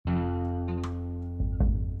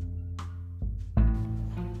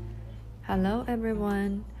Hello,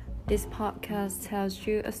 everyone. This podcast tells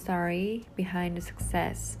you a story behind the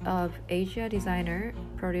success of Asia Designer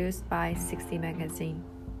produced by 60 Magazine.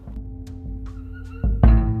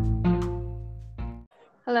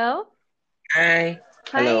 Hello. Hi.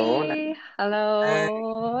 Hello. Hi. Hi.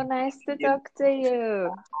 Hello. Nice to talk to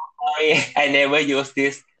you. I never used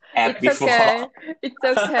this app It's before. okay. It's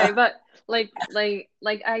okay. But like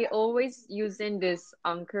I always using this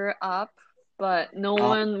Anchor app, but no Oh,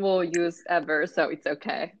 one will use ever, so it's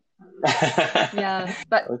okay. Yeah,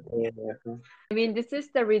 but okay. I mean, this is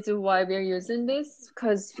the reason why we're using this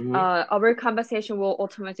because Mhm. our conversation will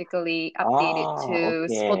automatically update it Oh, to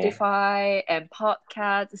okay. Spotify and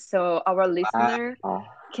podcast, so our listener Wow.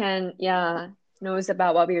 can, knows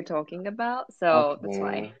about what we're talking about. So that's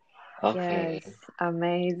why. Okay. Okay. Yes,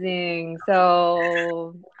 amazing.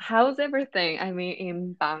 So how's everything? I mean, in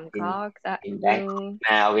In Bangkok, that in Bangkok you,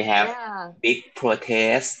 now we have yeah, big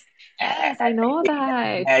protest. yes, I know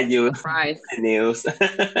that. And you Surprise. the news.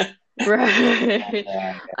 Right.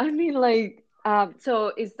 Yeah. I mean,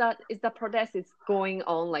 so is the protest is going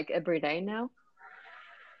on like every day now?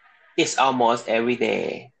 It's almost every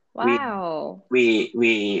day. We Wow.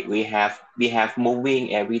 we have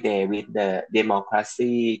moving every day with the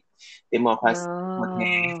democracy protest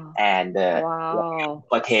Oh, and the wow.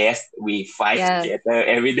 protest. We fight Yes. together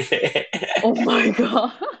every day. Oh my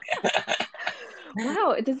God.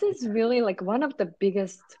 Wow, this is really like one of the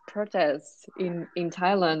biggest protests in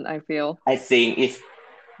Thailand, I feel. I think if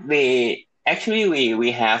we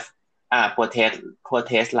have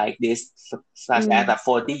protest like this such as Mm.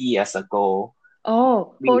 40 years ago.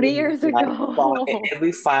 Oh, We 40 years like for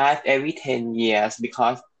ago. every 10 years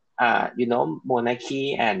because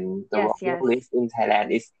monarchy and the Yes, yes. royalists in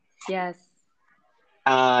Thailand is Yes.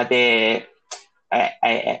 they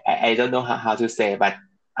I don't know how to say, but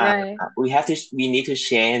Right. we need to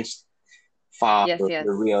change for Yes, the yes.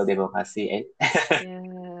 real democracy.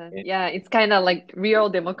 Yeah, yeah, it's kind of like real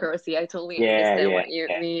democracy. I totally Yeah, understand yeah, what you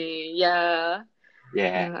yeah, mean. Yeah,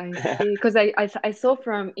 yeah. yeah, I see. Because I saw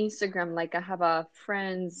from Instagram, like I have a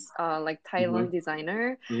friend's like Mm-hmm, Thailand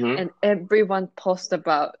designer, mm-hmm. and everyone post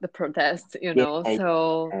about the protest, Yeah,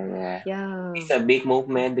 So yeah. yeah. It's a big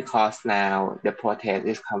movement because now the protest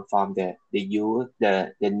is come from the youth,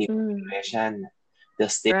 the new Mm, generation, the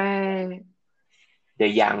still right. the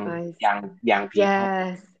young I young see. young people.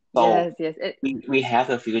 Yes, So yes, yes. we have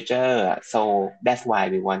a future, so that's why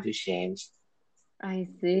we want to change. I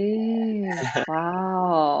see.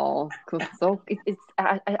 Wow. So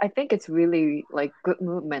I think it's really like good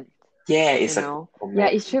movement. Yeah, it's a Yeah,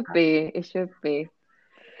 movement. it should be. It should be.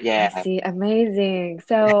 I Yeah, see. Amazing.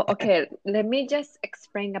 So, okay, let me just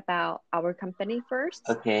explain about our company first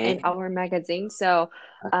and okay. our magazine. So,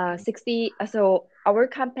 60, so our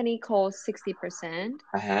company calls 60%,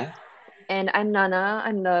 Uh-huh. and I'm Nana.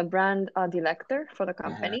 I'm the brand director for the Uh-huh.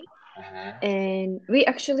 company. Uh-huh. And we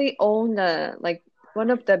actually own the like one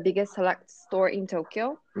of the biggest select store in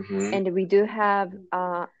Tokyo. Mm-hmm. And we do have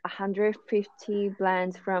 150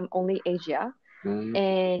 brands from only Asia. Mm-hmm.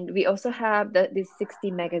 And we also have this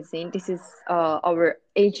 60 magazine. This is our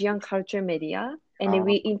Asian culture media. And then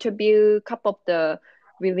we Oh, interview a couple of the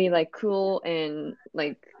really like cool and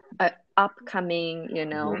like upcoming,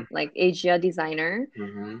 mm-hmm. like Asia designer.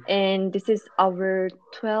 Mm-hmm. And this is our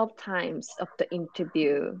 12 times of the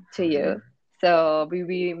interview to Mm-hmm. you. So we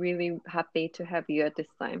really happy to have you at this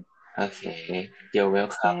time. Okay, you're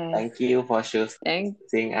welcome. Yes. Thank you for Thank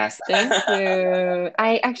choosing us. thank you.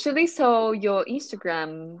 I actually saw your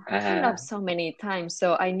Instagram kind Uh-huh. of so many times,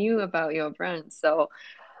 so I knew about your brand. So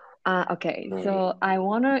okay. Okay. So I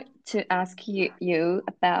wanted to ask you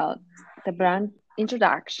about the brand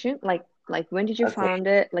introduction. Like when did you Okay. found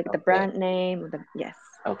it? Like the Okay. brand name? Yes.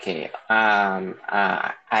 Okay.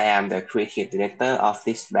 I am the creative director of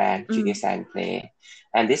this band, Mm, Judy and Play,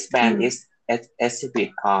 and this band mm. is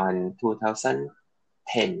exhibit on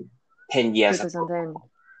 2010, 10 years ago. 2010.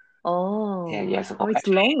 10 Oh, years oh, ago. it's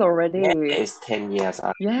Actually, long yeah, already. it's 10 years.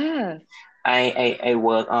 Yeah. I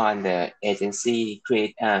work on the agency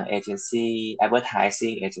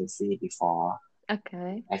advertising agency before.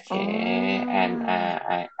 Okay. Okay, and Oh,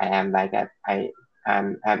 I am like that.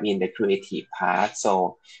 I'm in the creative part,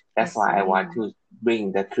 so I that's why I want see. to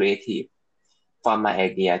bring the creative from my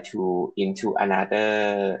idea to into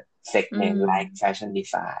another segment like Mm. fashion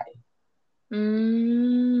design.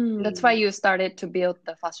 That's why Mm. you started to build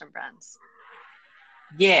the fashion brands.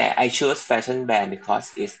 Yeah, I chose fashion brand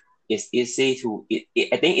because it's easy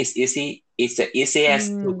I think it's easy. It's the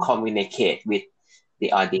easiest to Mm. communicate with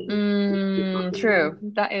the audience. True.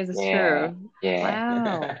 That is Yeah, true. yeah.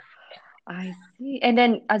 Wow. I see. And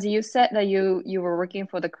then, as you said that you were working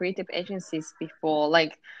for the creative agencies before,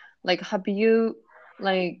 like have you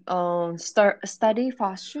like start study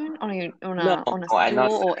fashion No, on a no, I not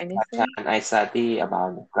school or study anything? fashion. I study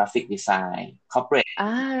about graphic design, corporate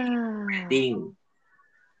Ah, marketing,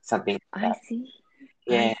 something like I that. see. I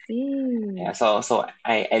Yeah, yeah. see. So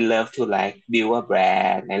I love to like build a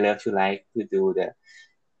brand. I love to like to do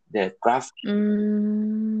the graphic,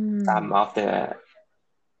 some Mm, of the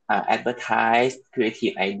advertise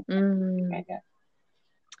creative idea mm, like that.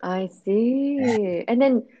 I see. And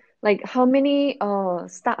then like how many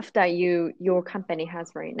staff that your company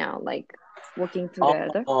has right now, like working Oh,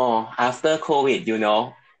 together? after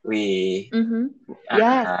COVID, we Mm-hmm.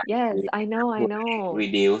 Yes, uh, yes, we I know, have I to know.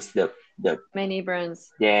 reduce the Many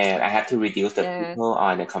brands. yeah, I have to reduce the Yes. people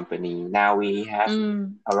on the company. Now we have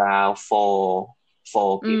Mm, around four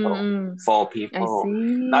mm, people, mm. four I people,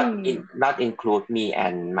 see. not include me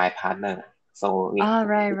and my partner. So we Ah,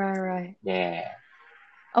 right, right, right. yeah.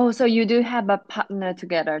 Oh, so you do have a partner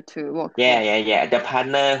together to work Yeah, with. yeah, yeah. The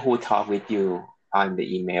partner who talk with you on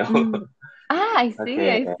the email. Mm. Ah, I see, Okay,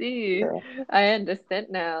 I see. yeah, I understand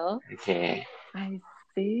now. okay, I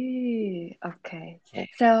see. Okay. okay.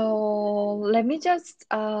 So let me just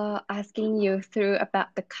asking you through about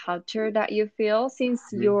the culture that you feel since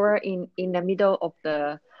Mm-hmm, you're in the middle of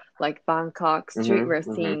the like Bangkok mm-hmm, streetwear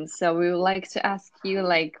mm-hmm. scene. So we would like to ask you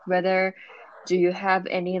like whether do you have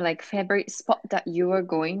any like favorite spot that you are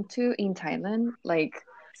going to in Thailand? Like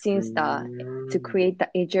since the to Mm, create the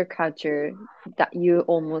Asia culture that you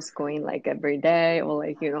almost going like every day or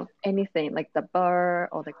like anything like the bar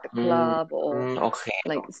or like the club or okay,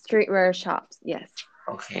 like streetwear shops. Yes.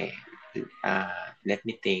 okay. Uh, let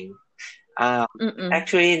me think. Um, Mm-mm.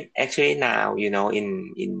 actually now,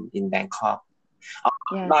 in Bangkok, uh,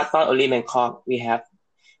 Yes. not only Bangkok, we have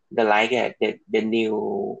the like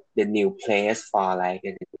the new place for like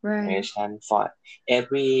a Right. destination for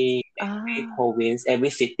every Ah. province, every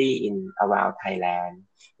city in around Thailand.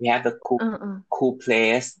 We have the Uh-uh. cool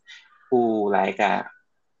place who like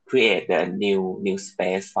create the new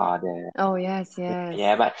space for the Oh, yes, yes.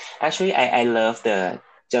 yeah. But actually, I love the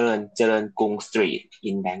Jalan Gung Street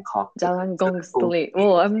in Bangkok. Jalan Gong Gung Street. Street.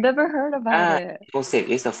 Oh, I've never heard about it. Gung Street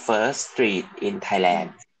is the first street in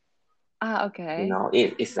Thailand. Yes. Ah, okay.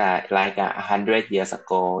 It's like 100 years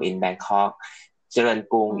ago in Bangkok. Jalan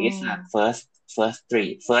is the Oh. first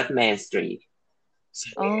street, first main street. So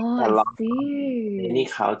we Oh, have a I lot of many see.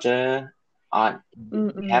 culture on.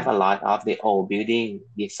 We have Mm-mm. a lot of the old building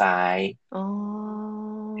design.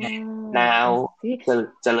 Oh, I Now, see.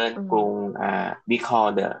 Mm. we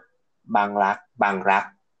call the Bang Rak.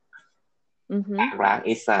 Mm-hmm. Bang Rak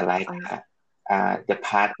is like I the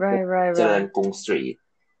part of the right, right, right. Jalan Street.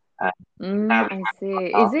 Uh, now we I have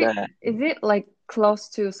see. a lot of the Is it like close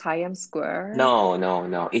to Siam Square?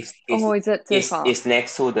 no. Oh, is it too far? It's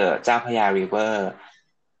next to the เจ้าพระยา River.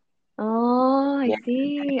 Oh, I Yeah,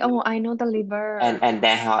 see. Oh, I know the liver. and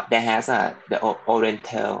there has the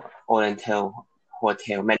Oriental Hotel.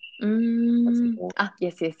 Ah,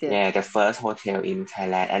 yes, yes, yes. Yeah, the first hotel in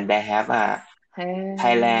Thailand, and they have a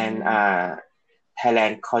Thailand Hey.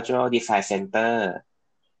 Thailand Cultural Design Center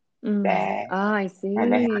there, Ah, I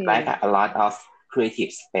and they have like see. a lot of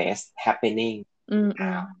creative space happening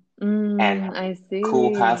now, and I cool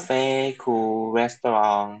see. cafe, cool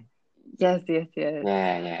restaurant. Yes, yes, yes.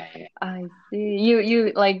 Yeah. I see.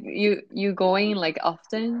 You like you going like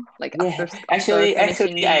often, like Yeah, after actually, finishing.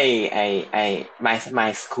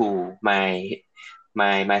 my school,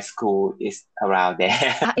 my school is around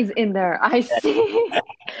there. Ah, is in there. I see.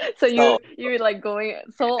 So So you like going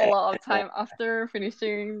so a lot of uh, time after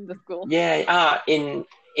finishing the school yeah, in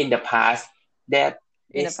the past that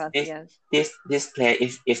in the this past, this yes. this play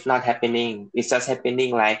is not happening. It's just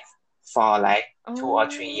happening like for like 2 or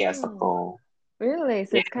 3 years Oh, ago. really?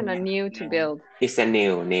 So Yeah, it's kind of new to yeah. build. It's a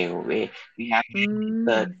new. We have I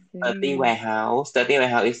the 30 see. warehouse. 30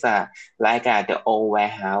 warehouse is like the old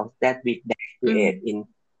warehouse that create Mm, in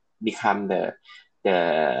become the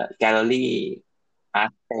gallery,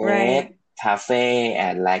 art right. space, cafe,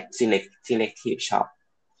 and like selective shop.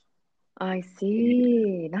 I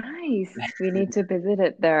see. Nice. We need to visit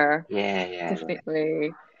it there. Yeah.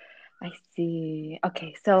 Definitely. I see.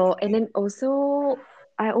 Okay, so and then also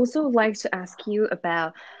I also like to ask you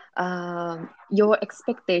about your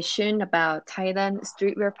expectation about Thailand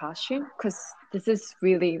streetwear fashion because this is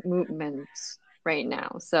really movement right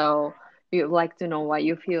now. So we would like to know what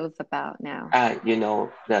you feel about now.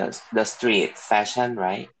 The street fashion,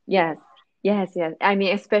 right? Yes, yes. I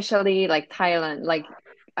mean, especially like Thailand. Like,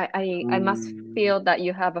 I must Mm, feel that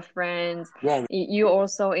you have a friends. yeah, You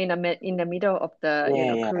also in the middle of the,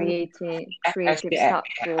 yeah, yeah. creating creative Actually, stuff.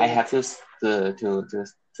 I So, have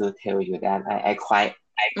to tell you that I quite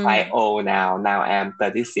mm, old now. Now I am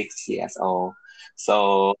 36 years old.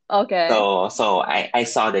 So okay. I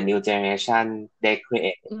saw the new generation. They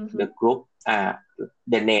create Mm-hmm. the group.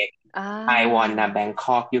 The name I Wanna Ah,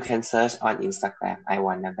 Bangkok. You can search on Instagram. I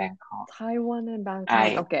Wanna Bangkok. Taiwan and Bangkok.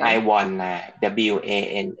 I Okay. Wanna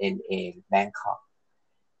WANNA Bangkok.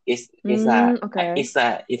 It's a Okay.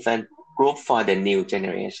 it's a group for the new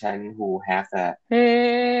generation who have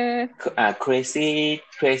Eh, a crazy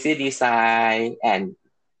design, and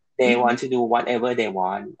they mm-hmm. want to do whatever they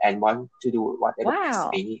want and want to do whatever is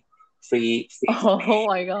Wow. free Oh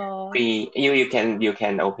my God. free. You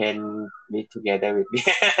can open it together with me.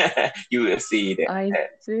 You will see I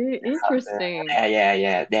see. the culture. Interesting.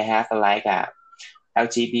 Yeah. They have like a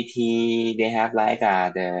LGBT. They have like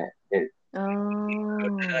the culture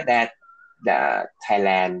Oh. that the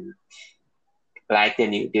Thailand, like the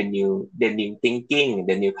new thinking,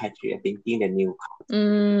 the new patriot thinking, the new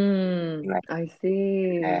like I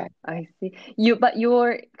see. that. I see. But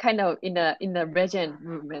you're kind of in the regent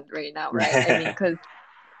movement right now, right? I mean, because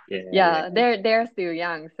Yeah, yeah, yeah. they're still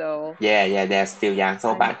young, so Yeah, they're still young.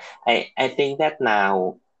 So, I but I think that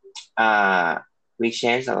now, uh, we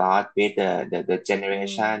change a lot with the mm,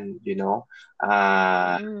 generation, you know.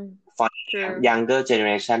 Uh, mm, for true. younger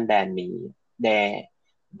generation than me, they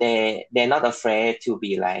they're not afraid to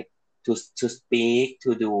be like to speak,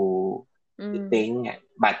 to do, to Mm. think.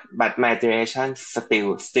 But my generation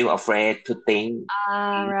still afraid to think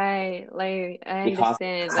Right. Like I because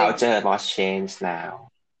understand. Like culture was changed now.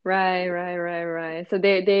 right. So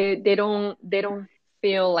they don't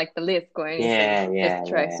feel like the least or anything. Yeah, Just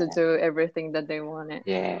try to yeah, do everything that they wanted.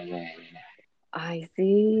 yeah. I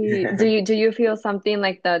see. Do you feel something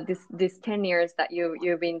like that this 10 years that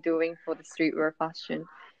you've been doing for the streetwear fashion?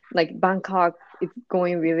 Like Bangkok, it's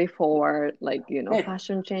going really forward, like, Yeah,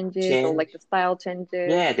 fashion changes or change. like the style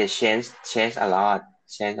changes. Yeah, they change a lot.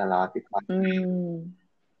 Change a lot because Mm.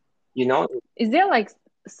 you know Is there like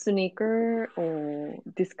sneaker or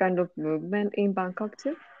this kind of movement in Bangkok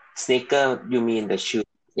too? sneaker. You mean the shoe,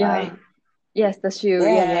 right? Yeah. Yes, the shoe. Yeah,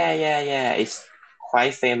 Yeah. yeah, yeah, yeah. It's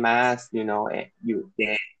quite famous. They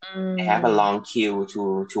have a Mm. long queue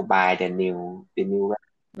to buy the new the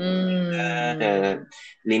Mm.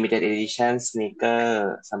 limited edition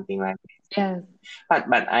sneaker, something like that. Yes.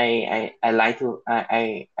 But I like to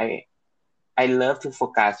I love to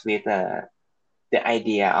focus with the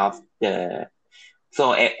idea of the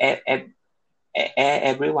so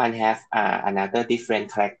everyone have another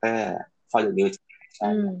different character for the new generation.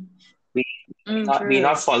 Mm. We we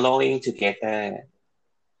not True. following together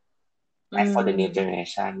like for the new Mm.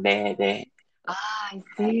 generation. I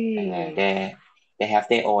see. They they have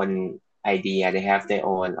their own idea. They have their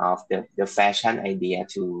own of the fashion idea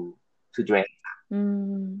to dress.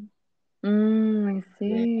 Mm. I Yeah,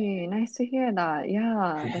 see. Nice to hear that.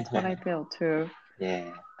 Yeah, that's what I feel too.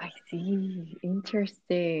 yeah. I see.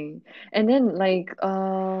 Interesting. And then like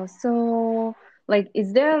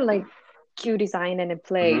is there like Q design and a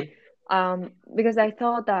play? Mm-hmm, Because I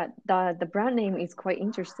thought that the brand name is quite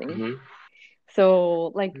interesting. mm-hmm.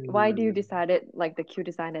 So like why do you Mm. decided like the Q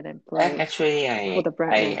design and then play Actually, for the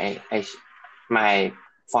brand name? my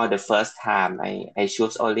for the first time, I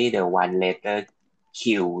choose only the one letter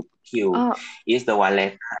Q. Q Oh, is the one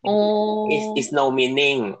letter. It's oh, no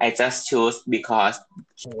meaning. I just choose because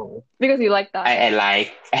Q. because you like I, that. I like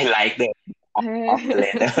I like the of the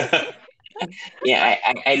letter. Yeah,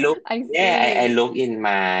 I look. I Yeah, I see. look in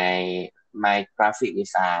my graphic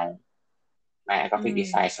design. My graphic Mm.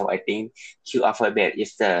 design. So I think Q alphabet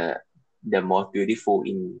is the most beautiful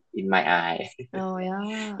in my eye. Oh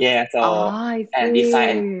yeah. Yeah. So Ah, I and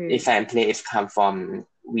see. design place come from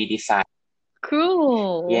we design.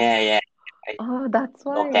 Cool. Yeah. I Oh, that's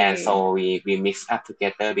slogan. why. So we mix up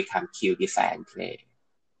together become Q design play.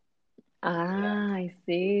 Yeah. Ah, I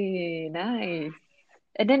see. Nice.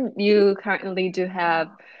 And then you currently do have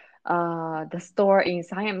the store in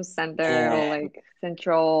Siam Center or Yeah. like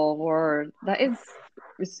Central World. That is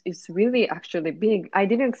really actually big. I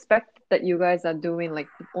didn't expect that you guys are doing like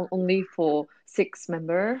only for 6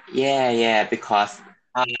 member. Yeah. Because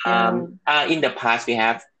Yeah. in the past we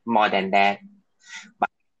have more than that. But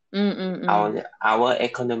Mm. our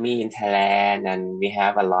economy in Thailand and we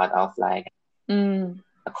have a lot of like Mm.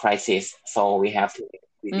 a crisis, so we have to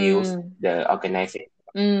reduce Mm. the organization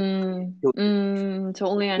Mm. to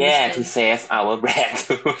Totally yeah to understand. save our brand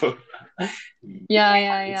too.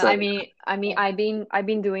 Yeah. So I've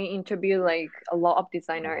been doing interview like a lot of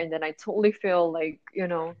designer, and then I totally feel like,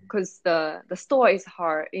 because the store is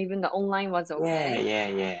hard. Even the online was yeah, okay, yeah,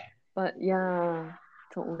 yeah, but yeah,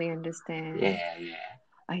 totally understand. yeah, yeah,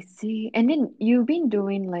 I see. And then you've been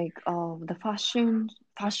doing like the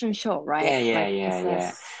fashion show, right? yeah, yeah, Like it yeah,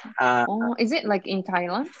 yeah. says, Uh, oh, is it like in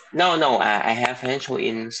Thailand? no, no. I have fashion show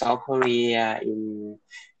in South Korea, in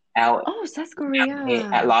L Oh, South A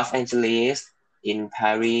at Korea. Los Angeles, in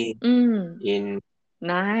Paris, Mm, in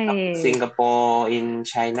nice. Singapore, in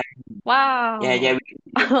China. Yeah, yeah. Wow.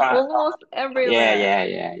 We Almost yeah, everywhere. yeah,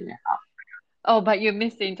 yeah, yeah. Oh, but you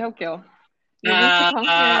missed in Tokyo. You missed to Uh, come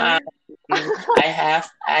uh, here.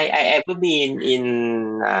 I ever been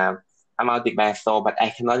in a multi-brand store, but I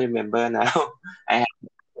cannot remember now. I have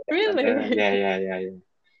to remember. Really? Yeah, yeah, yeah, yeah,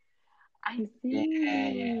 I yeah, yeah,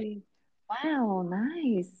 see. Wow,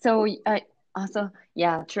 nice. So, also,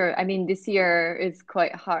 yeah, true. I mean, this year is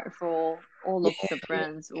quite hard for all yeah, of the yeah,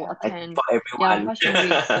 brands who yeah. I think attend, for yeah, everyone. Fashion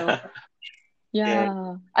Week. So, Yeah,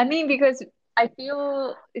 yeah, I mean, because I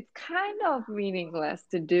feel it's kind of meaningless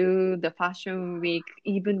to do the Fashion Week,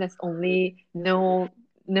 even there's only no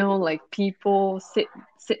like people sit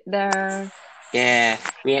there, yeah,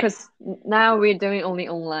 we because now we're doing only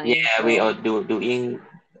online. yeah we are So, doing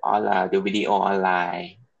online, do video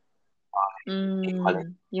online. They call it.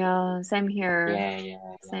 yeah, same here, Yeah, yeah,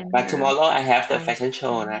 yeah. same But here. tomorrow I have the I fashion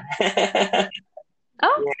show, see. nah.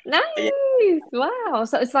 Oh, Yeah, yeah, nice! Wow.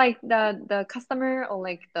 So it's like the customer or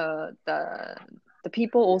like the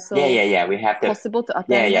people yeah, also yeah, yeah. We have the possible to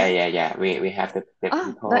yeah, attend yeah, that. yeah, yeah. We have the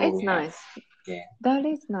Ah, that people. is We have nice. yeah. That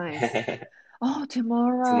is nice. Oh,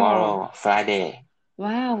 tomorrow. Tomorrow, Friday.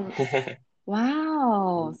 Wow.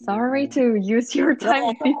 Wow. Sorry to use your No,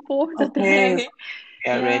 time before the okay, day.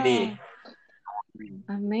 we are Yeah. ready.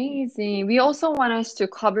 Amazing. We also want us to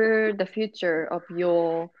cover the future of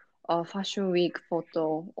your Fashion Week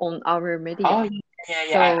photo on our Oh, media. yeah,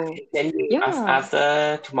 yeah. I So, will send you yeah.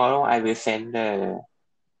 after tomorrow. I will send the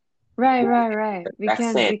Right. We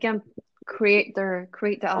can access. we can create the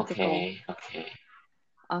article. Okay, okay.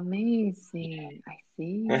 Amazing. I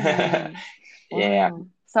see. Yeah, Wow.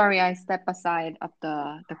 Sorry, I step aside of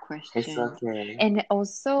the it's question. okay. And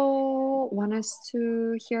also want us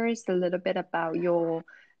to hear us a little bit about your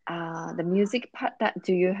the music part. That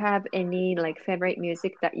do you have any like favorite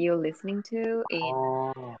music that you're listening to in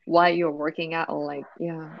Oh, while you're working out, or like,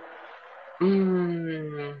 yeah.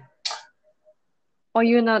 mm, Or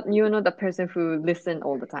you're not the person who listen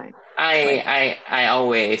all the time. Like, I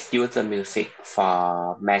always use the music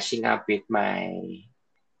for matching up with my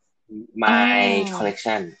oh,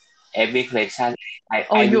 collection. Every collection, I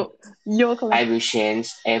oh, I will your I collect. will change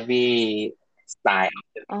every style of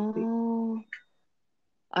the music. Oh,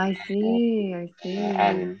 I see.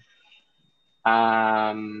 And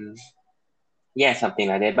um yeah, something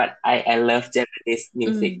like that. But I love Japanese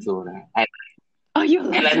music Mm. too. Nah. Oh, you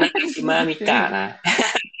I love like Japanese Nakashima music Mika. too. Nah.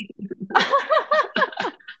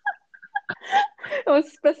 A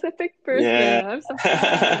specific Yeah. person. I'm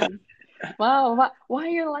surprised. Wow. Why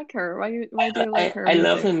you like her? Why do you like her I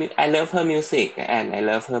love music? her. I love her music, and I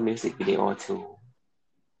love her music video too.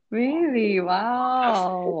 Really?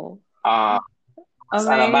 Wow. Uh, first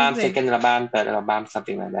album, Amazing. second album, third album,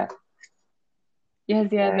 something like that. Yes.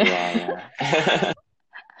 Yeah, yeah, yeah.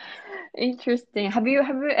 Interesting. Have you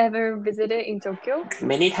ever visited in Tokyo?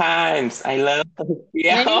 Many times. I love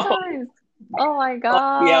Many Tokyo. times. Oh my Tokyo.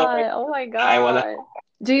 God. Oh my I wanna. God.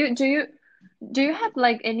 Do you do you do you have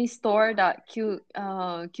like any store that Q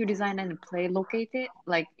Design and Play located,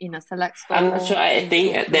 like in a select I'm not sure. store I in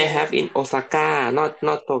think they have Tokyo? in Osaka, not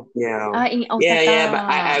Tokyo. In Yeah, but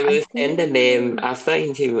I Osaka. I will send the name see. after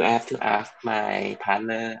interview. I have to ask my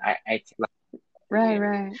partner. I cannot the name.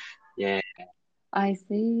 Right. Yeah. I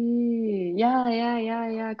see.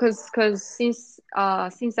 Yeah. Cause since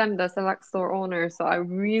I'm the select store owner, so I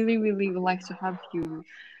really would like to have you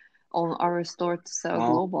on our store to sell Oh,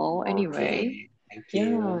 global anyway. okay. Thank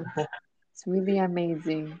you. Yeah, it's really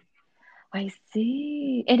amazing. I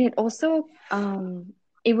see. And it also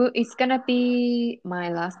it's gonna be my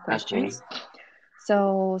last Okay. questions.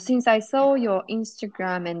 So since I saw your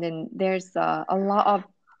Instagram, and then there's a lot of,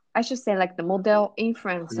 I should say, like the model Mm-hmm.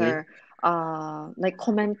 influencer like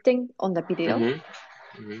commenting on the video.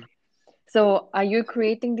 Mm-hmm. Mm-hmm. So are you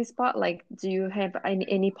creating this part? Like, do you have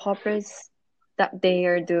any purpose that they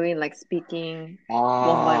are doing, like speaking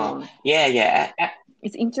one by Oh, one? yeah.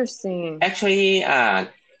 It's interesting. Actually,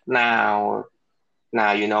 now,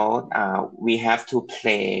 we have to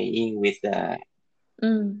playing with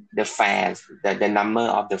Mm. the fans, the number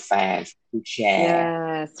of the fans to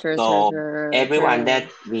share. Yes, true, true, So true, everyone that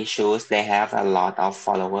true. we choose, they have a lot of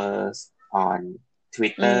followers on Mm,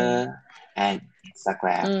 Twitter and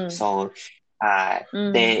Instagram. mm, So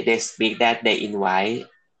mm, they speak that they invite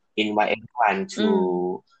everyone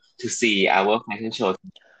mm. to see our fashion show.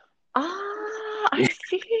 Ah, I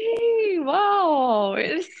see. Wow,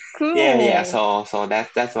 it's Yeah. cool. So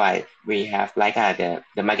that's why we have like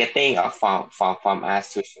the marketing of from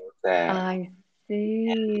us to choose the I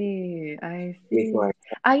see. I see. influence.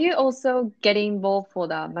 Are you also getting involved for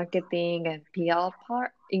the marketing and PR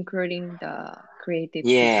part, including the creative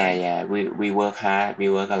Yeah, design? yeah. We work hard. We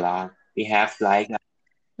work a lot. We have like a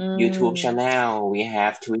YouTube Mm. channel. We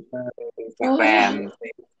have Twitter, Oh, Instagram.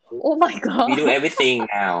 Facebook. oh my We do God. everything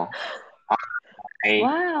now. I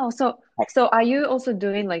Wow. So are you also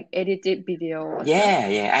doing like edited video as well? Yeah,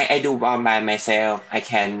 yeah. I do one by myself. I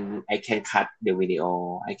can cut the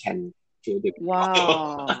video. I can shoot the video.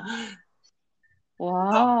 Wow.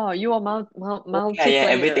 Wow. You are Yeah, yeah.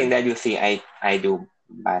 Everything multiplayer. that you see, I do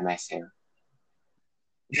by myself.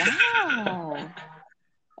 Wow.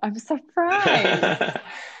 I'm surprised.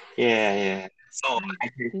 Yeah, yeah. So I I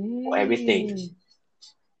can do everything. see.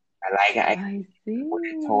 I I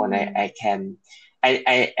tone. see. I can.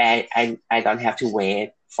 I don't have to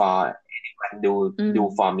wait for anyone do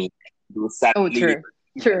Mm. for me. Do Oh, suddenly true.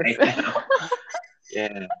 True. right now.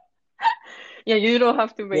 Yeah. Yeah, you don't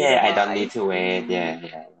have to wait Yeah, I about. don't need I to wait. Yeah, see.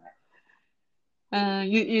 yeah.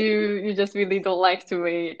 You just really don't like to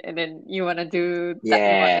wait, and then you wanna do that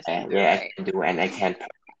you Yeah, wanted to do, yeah, I right? can do and I can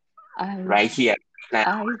I right here now.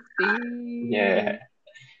 I Yeah, see.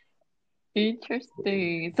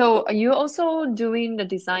 Interesting. So are you also doing the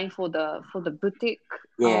design for the boutique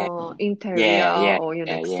yeah, interior yeah, yeah, or your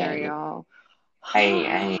yeah, yeah, yeah. exterior?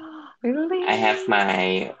 I I have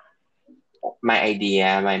Really? my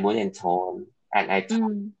idea, my mood and tone, and I talk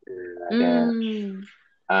Mm. to the Mm.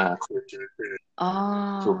 culture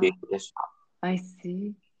to build Ah, the shop. I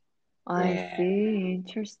see. I Yeah, see.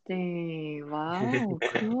 Interesting. Wow,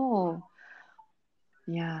 cool.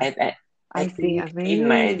 Yeah, I I see. think in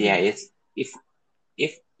my idea Amazing. is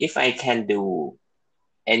if I can do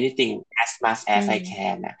anything as much as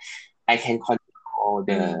Mm. I can control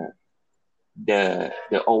Mm.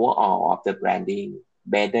 the overall of the branding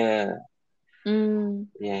better. Mm.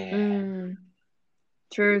 Yeah, Mm.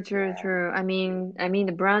 True, true, true. I mean,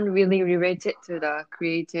 the brand really related to the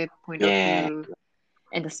creative point of yeah, view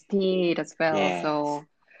and the speed as well. yeah. So,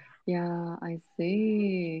 yeah, I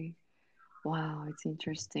see. Wow, it's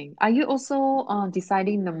interesting. Are you also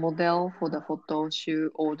deciding the model for the photo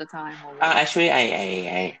shoot all the time or what? Actually,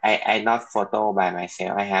 I not photo by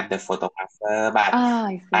myself. I have the photographer, but Ah,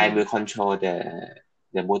 I I see. will control the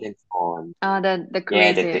mood and tone. The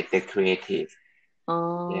Yeah, creative. the creative.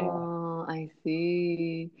 Yeah, Oh, I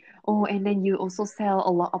see. Oh, and then you also sell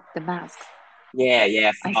a lot of the masks. yeah,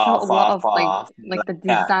 yeah. I saw a lot of like the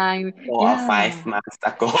Like design. 4 or 5 Yeah, months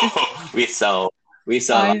ago, it's we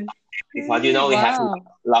saw I because see. we have Wow.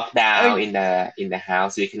 locked down I in the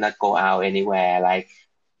house. We cannot go out anywhere like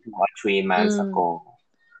 2 or 3 months mm. ago.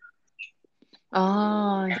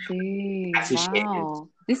 Oh, I see. To change. Wow.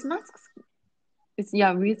 This masks it's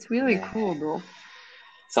yeah, it's really Yeah. cool though.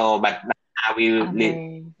 So, but now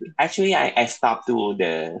Amazing. actually I stopped to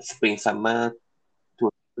the spring summer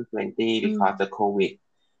 2020 because Mm. the COVID.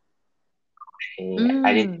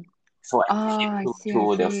 I didn't. Mm. So I Oh, shift I see, I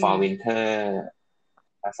to the fall see. winter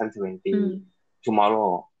 2020. Mm.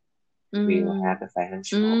 Tomorrow we will have Mm. the fashion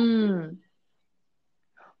show. Mm.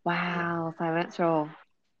 Yeah. Wow, silent show.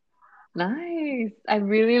 Nice. I'm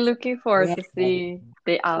really looking forward Yeah. to see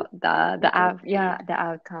the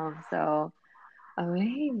outcome. So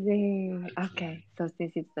amazing. Okay, so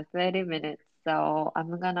since it's the 30 minutes, so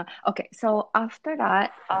I'm gonna okay, so after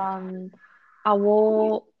that, I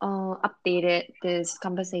will update this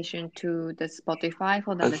conversation to the Spotify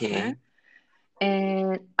for the Okay. listener.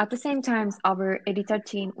 And at the same time, our editor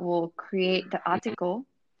team will create the article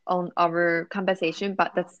on our conversation,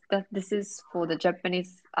 but this is for the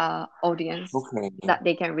Japanese audience Okay. that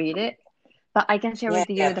they can read it. But I can share Yeah. with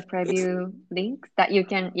you Yeah. the Please. preview link that you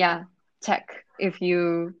can check if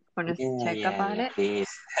you want to Yeah. check Yeah. about Yeah. it. Please.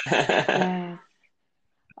 Yes,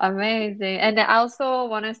 amazing. And I also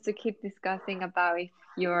want us to keep discussing about if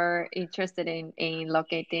you're interested in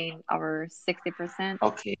locating our 60%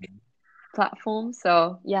 Okay. platform.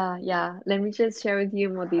 So let me just share with you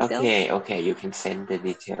more details. Okay. Okay. You can send the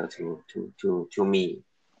detail to me.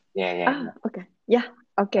 Yeah. Yeah. Ah, Yeah. okay. Yeah.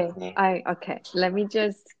 Okay. Okay. Okay. Let me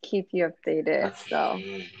just keep you updated. So,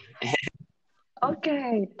 Okay.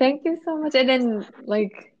 okay. Thank you so much. And then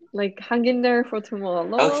like hang in there for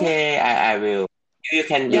tomorrow. Okay. I will. you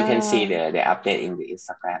can see Yeah. the update in the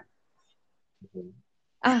Instagram. Mhm.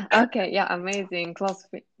 Okay. Yeah, amazing.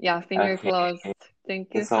 Yeah, finger Okay, closed. Thank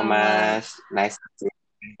thank you you so so much. much. Nice to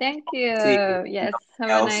Thank see you. Yes, have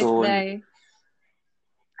a you nice soon. day.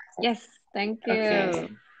 Yes, thank Okay,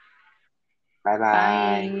 you. bye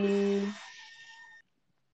bye. Bye.